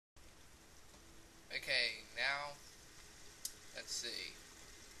Okay, now let's see.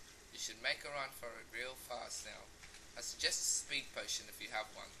 You should make a run for it real fast now. I suggest a speed potion if you have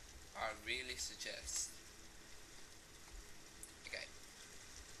one. I really suggest. Okay,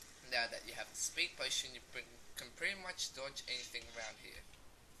 now that you have the speed potion, you can pretty much dodge anything around here.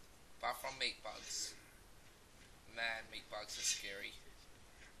 Apart from meat bugs. Man, meat bugs are scary.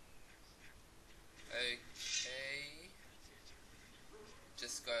 Okay.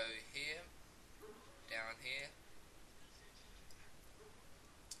 Just go here. Down here.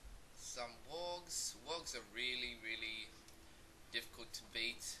 Some wargs. Wargs are really difficult to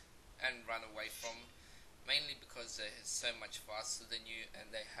beat and run away from. Mainly because they're so much faster than you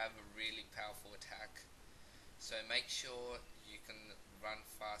and they have a really powerful attack. So make sure you can run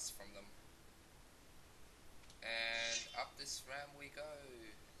fast from them. And up this ramp we go.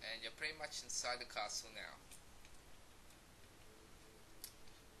 And you're pretty much inside the castle now.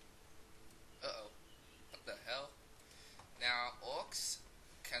 Uh-oh. What the hell? Now, orcs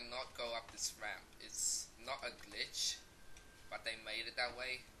cannot go up this ramp. It's not a glitch, but they made it that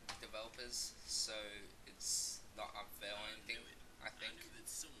way, the developers, so it's not unfair or anything, I think. I knew that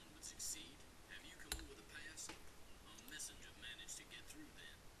someone would succeed. Have you come over the pass? A messenger managed to get through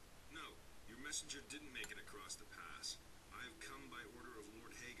then. No, your messenger didn't make it across the pass. I have come by order of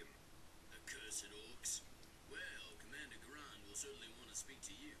Lord Hagen. Accursed orcs. Well, Commander Garan will certainly want to speak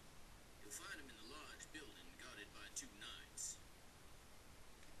to you. You'll find him in the large building guarded by 2 knights.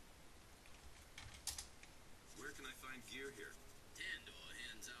 Where can I find gear here? Tandor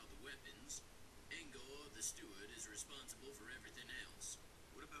hands out the weapons. Engor, the steward, is responsible for everything else.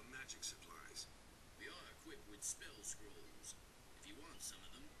 What about magic supplies? We are equipped with spell scrolls. If you want some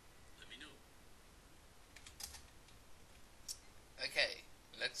of them, let me know. Okay,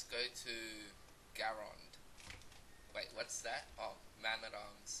 let's go to Garond. Wait, what's that? Oh,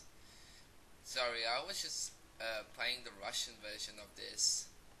 Man-at-Arms. Sorry, I was just playing the Russian version of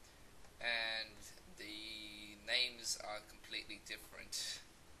this, and the names are completely different.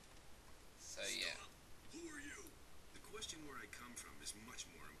 So yeah. Stop. Who are you? The question where I come from is much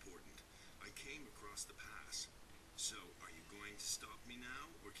more important. I came across the pass. So, are you going to stop me now,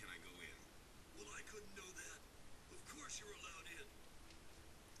 or can I go in? Well, I couldn't know that. Of course you're allowed in.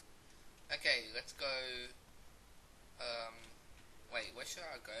 Okay, let's go. Wait, where should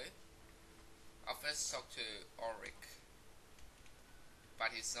I go? I'll first talk to Auric,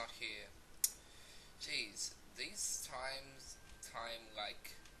 but he's not here. Jeez, these time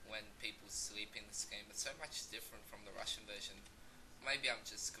like when people sleep in this game, it's so much different from the Russian version. Maybe I'm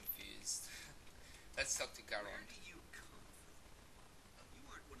just confused. Let's talk to Where Garond. do you come from? You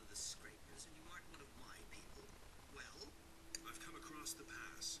aren't one of the scrapers, and you aren't one of my people. Well, I've come across the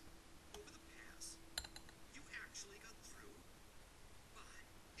pass. over the pass, you actually got through? My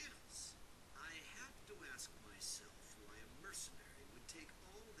goodness. I have to ask myself why a mercenary would take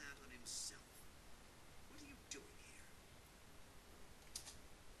all that on himself. What are you doing here?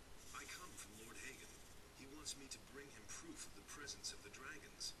 I come from Lord Hagen. He wants me to bring him proof of the presence of the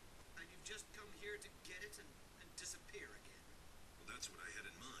dragons. And you've just come here to get it and disappear again. Well, that's what I had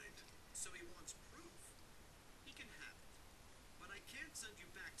in mind. So he wants proof. He can have it. But I can't send you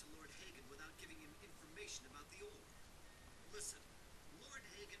back to Lord Hagen without giving him information about the ore. Listen, Lord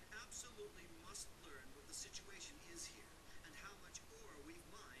Hagen absolutely must learn what the situation is here and how much ore we've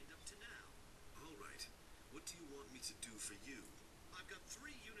mined up to now. All right. What do you want me to do for you? I've got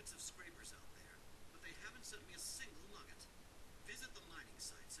 3 units of scrapers out there, but they haven't sent me a single nugget. Visit the mining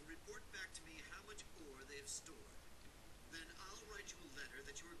sites and report back to me how much ore they have stored. Then I'll write you a letter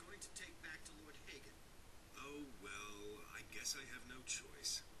that you are going to take back to Lord Hagen. Oh, well, I guess I have no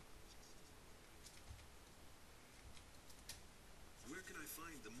choice. Where can I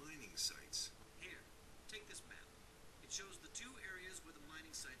find the mining sites? Here, take this map. It shows the 2 areas where the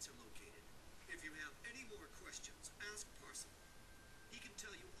mining sites are located. If you have any more questions, ask Parson. He can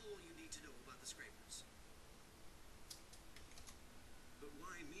tell you all you need to know about the scrapers. But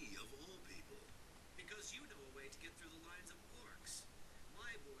why me, of all people? Because you know a way to get through the lines of orcs.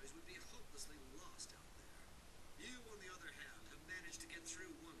 My boys would be hopelessly lost out there. You, on the other hand, have managed to get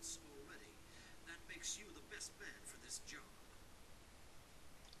through once already. That makes you the best man for this job.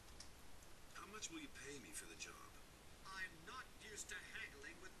 How much will you pay me for the job? I'm not used to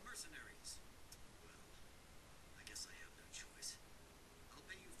haggling with mercenaries. Well, I guess I have no choice. I'll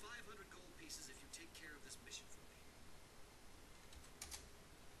pay you 500 gold pieces if you take care of this mission for me.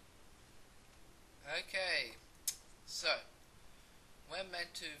 Okay, so we're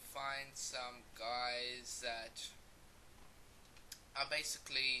meant to find some guys that are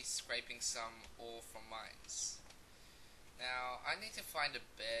basically scraping some ore from mines. Now, I need to find a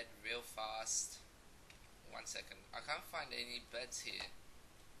bed real fast, 1 second. I can't find any beds here.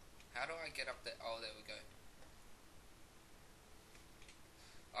 How do I get up there? Oh, there we go.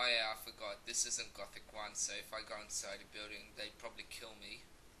 Oh yeah, I forgot. This isn't Gothic 1, so if I go inside a building, they'd probably kill me.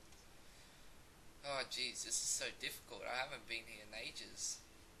 Oh jeez, this is so difficult. I haven't been here in ages.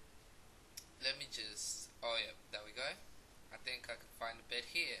 Let me just... Oh yeah, there we go. I think I can find a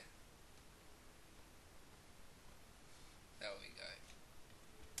bed here. There we go.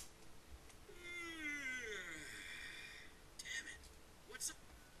 Damn it. What's up?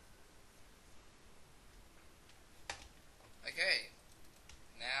 Okay.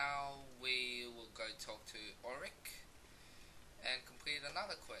 Now we will go talk to Auric and complete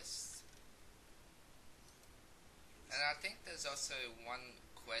another quest. And I think there's also one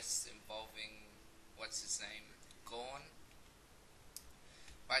quest involving, what's his name, Gorn.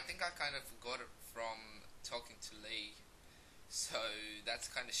 But I think I kind of got it from talking to Lee, so that's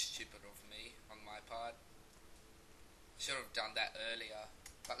kind of stupid of me on my part. Should have done that earlier.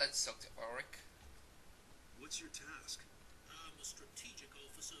 But let's talk to Auric. What's your task? I'm a strategic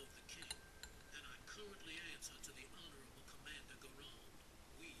officer of the king, and I currently answer to the Honorable Commander Garan.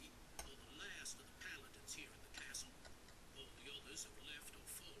 We are the last of the paladins here in the castle. All the others have left or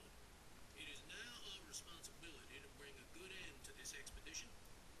fallen. It is now our responsibility to bring a good end to this expedition,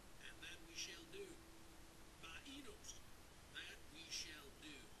 and that we shall do. By Enos, that we shall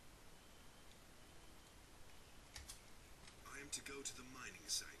do. I am to go to the mining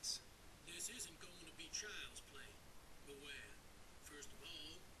sites. This isn't going to be child's play. Beware. First of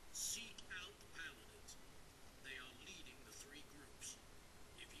all, seek out the paladins. They are leading the three groups.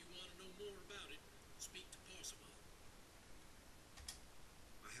 If you want to know more about it, speak to Parzival.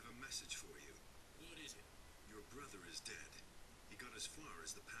 I have a message for you. What is it? Your brother is dead. He got as far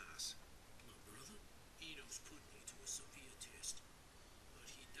as the pass. My brother? Enos put me to a severe test, but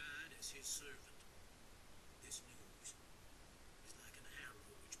he died as his servant. This news is like an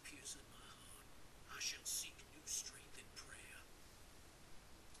arrow which pierces my heart. I shall seek new strength in prayer.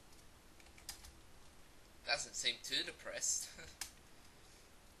 Doesn't seem too depressed.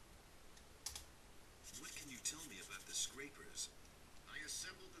 What can you tell me about the scrapers? I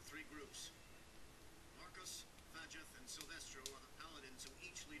assembled the three groups. Marcos, Vajeth, and Silvestro are the paladins who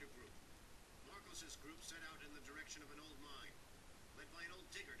each lead a group. Marcos's group set out in the direction of an old mine, led by an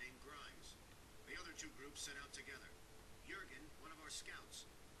old digger named Grimes. The other two groups set out together. Jurgen, one of our scouts,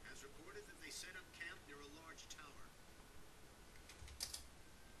 has reported that they set up camp near a large tower.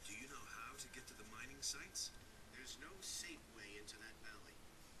 Do you know how to get to the mining sites? There's no safe way into that valley,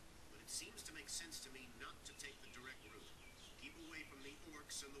 but it seems to make sense to me not to take the direct route. Keep away from the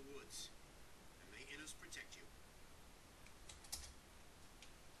orcs and the woods, and may Innos protect you.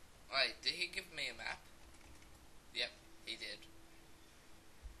 Wait, did he give me a map? Yep, he did.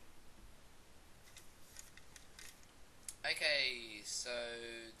 Okay, so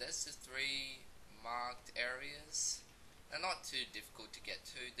there's the three marked areas. They're not too difficult to get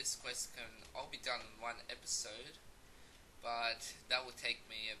to. This quest can all be done in one episode, but that will take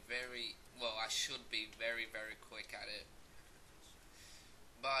me a very, well, I should be very, very quick at it.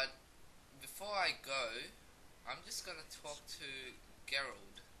 But before I go, I'm just gonna talk to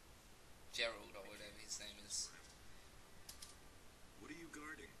Gerald or whatever his name is. What are you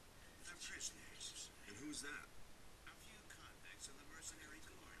guarding? They're prisoners. And who's that? A few convicts in the mercenary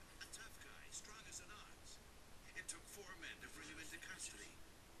guard. A tough guy, strong as an ox. It took 4 men to bring him into custody.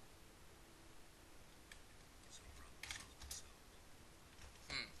 So problem solved.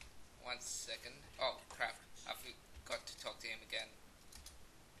 1 second. Oh crap, I forgot to talk to him again.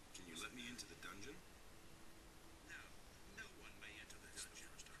 Can you let me into the dungeon? No, no one may enter the dungeon.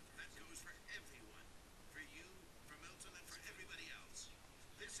 That goes for everyone. For you, for Milton, and for everybody else.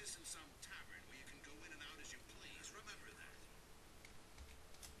 This isn't some tavern where you can go in and out as you please. Remember that.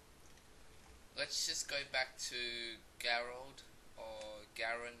 Let's just go back to Gerald or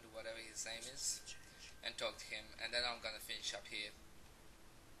Garand, whatever his name is, and talk to him, and then I'm gonna finish up here.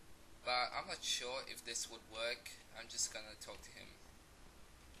 But I'm not sure if this would work. I'm just gonna talk to him.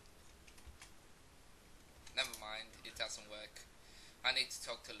 Never mind, it doesn't work. I need to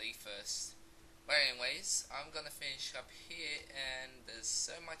talk to Lee first. But anyways, I'm gonna finish up here, and there's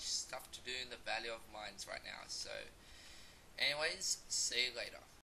so much stuff to do in the Valley of Mines right now. So anyways, see you later.